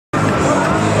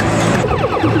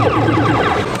Hey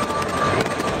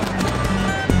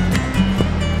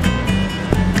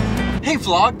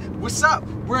vlog, what's up?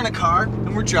 We're in a car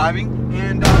and we're driving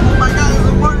and oh my god, there's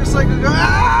a motorcycle going.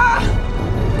 Ah!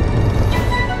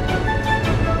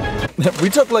 We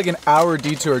took like an hour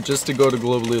detour just to go to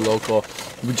Globally Local.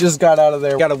 We just got out of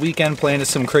there. We got a weekend planned to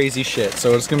some crazy shit,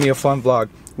 so it's gonna be a fun vlog.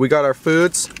 We got our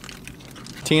foods.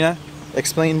 Tina,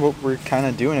 explain what we're kind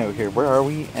of doing out here. Where are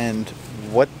we and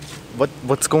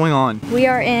what's going on? We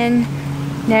are in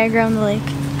Niagara on the Lake.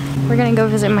 We're gonna go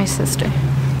visit my sister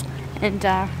and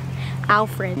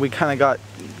Alfred. We kind of got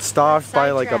stopped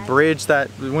by like a bridge that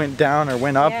went down or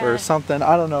went up or something.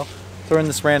 I don't know. So we're in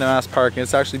this random ass park and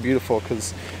it's actually beautiful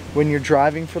because when you're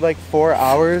driving for like 4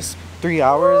 hours, 3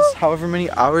 hours, however many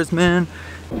hours, man.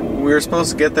 We were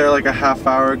supposed to get there like a half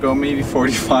hour ago, maybe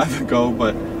 45 ago,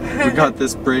 but we got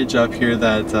this bridge up here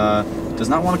that does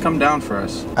not want to come down for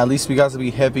us. At least we got to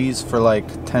be hippies for like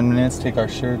 10 minutes, take our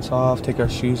shirts off, take our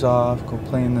shoes off, go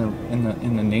play in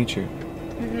the nature.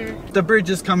 The bridge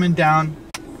is coming down.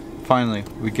 Finally,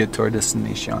 we get to our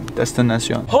destination.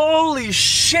 Holy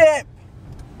shit!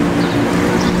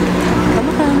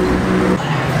 Come on.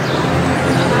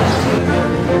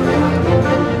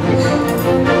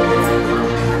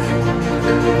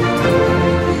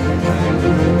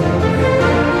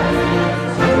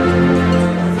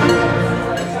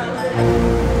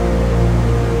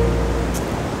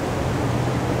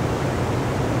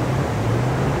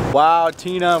 Wow,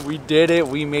 Tina, we did it.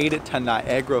 We made it to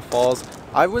Niagara Falls.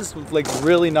 I was like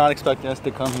really not expecting us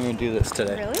to come here and do this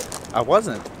today. Really? I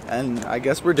wasn't, and I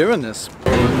guess we're doing this.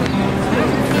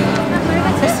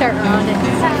 Let's start around it.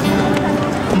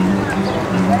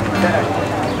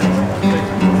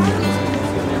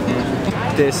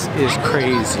 This is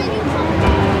crazy.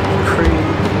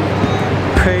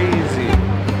 Crazy.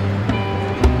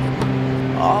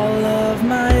 All of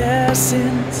my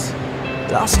essence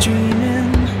lost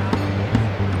dreaming.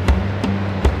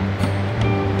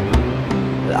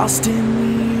 Lost in the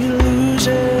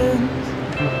illusion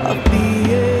of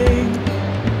being.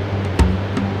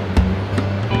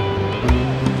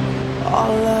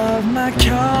 All of my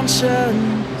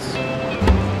conscience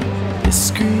is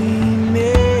screaming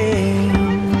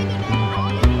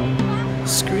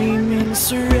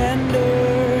surrender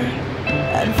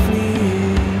and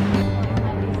fleeing.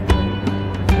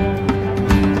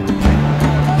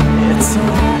 It's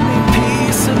only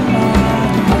peace of mind.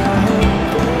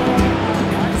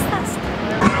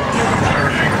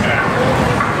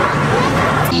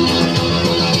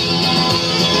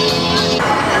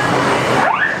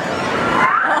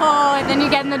 Then you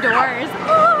get in the doors.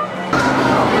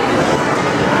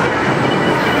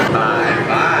 Bye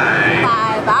bye.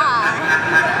 Bye bye.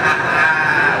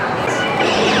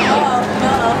 Oh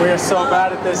no. We are so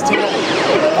bad at this, Tina.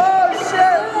 Oh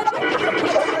shit!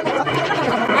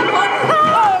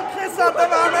 Oh, kiss out the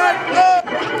moment!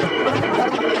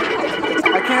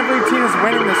 I can't believe Tina's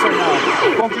winning this right now.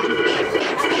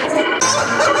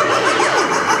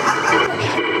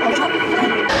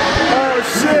 Oh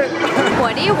shit!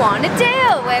 What do you want to do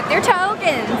with your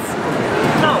tokens?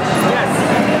 No, yes.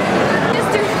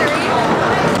 Just do 3.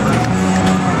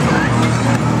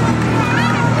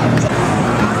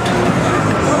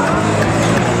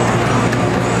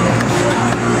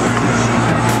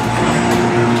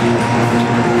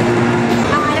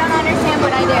 I don't understand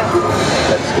what I do.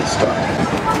 Let's get started.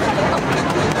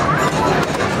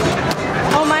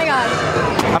 Oh my god.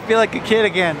 I feel like a kid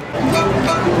again.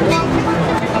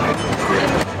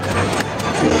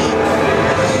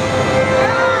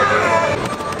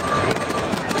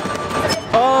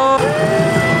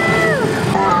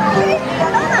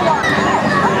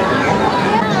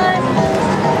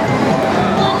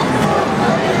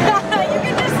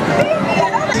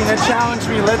 Challenge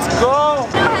me, let's go!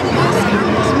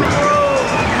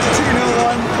 Tina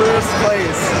won first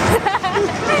place.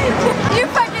 You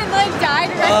fucking like died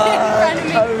right in front of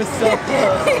me. I was so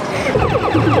close.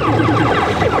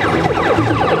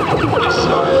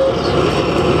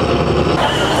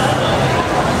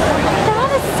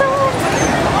 That is so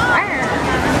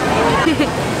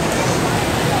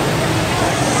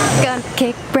Gonna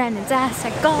kick Brandon's ass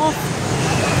at golf.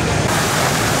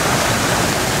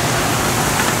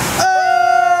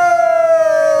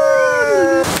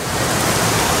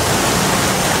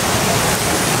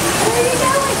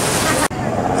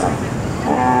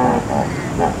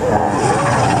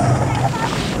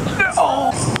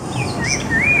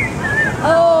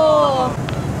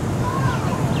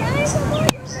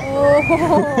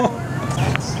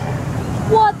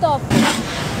 What the f?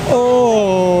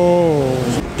 Oh!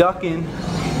 Ducking.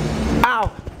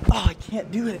 Ow! Oh, I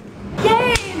can't do it.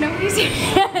 Yay! Nobody's here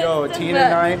yet. Yo, Tina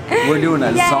and I, we're doing a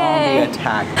Yay. zombie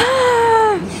attack.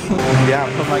 Yeah,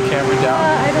 put my camera down.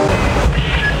 I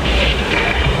don't.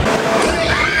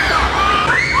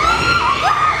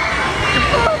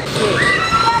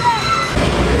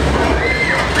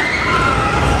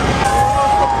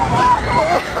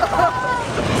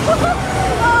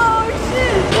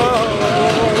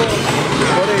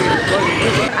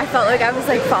 I felt like I was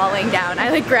like falling down. I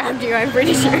like grabbed you, I'm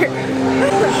pretty sure.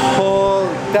 Oh,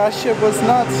 that shit was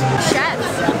nuts.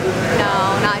 Chefs.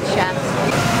 No, not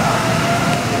chefs.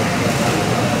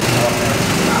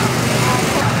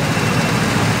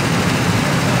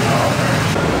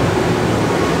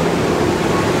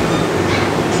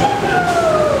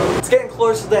 It's getting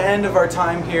close to the end of our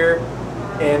time here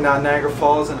in Niagara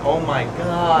Falls, and oh my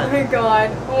god. Oh my god.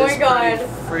 Oh my god.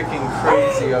 It's pretty freaking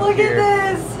crazy up Look here.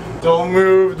 at this. Don't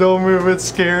move, it's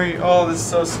scary. Oh, this is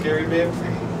so scary, babe. I don't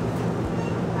think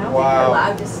we're Wow.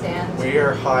 allowed to stand. We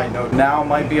are high. No, now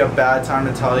might be a bad time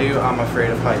to tell you I'm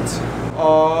afraid of heights.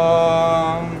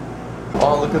 Oh,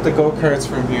 look at the go-karts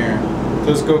from here.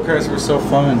 Those go-karts were so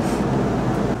fun.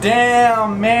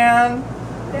 Damn, man.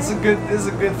 This is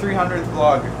a good 300th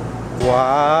vlog.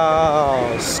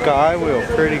 Wow, sky wheel,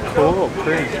 pretty cool,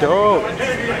 pretty dope.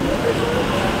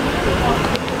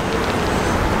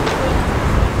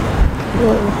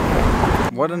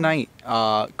 What a night.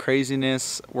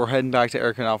 Craziness. We're heading back to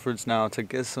Eric and Alfred's now to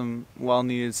get some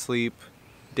well-needed sleep.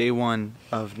 Day 1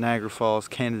 of Niagara Falls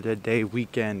Canada Day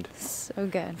weekend. So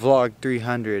good. Vlog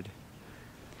 300.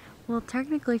 Well,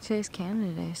 technically today's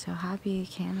Canada Day, so happy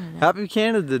Canada. Happy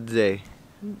Canada Day.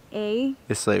 A.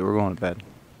 It's late, we're going to bed.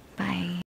 Bye.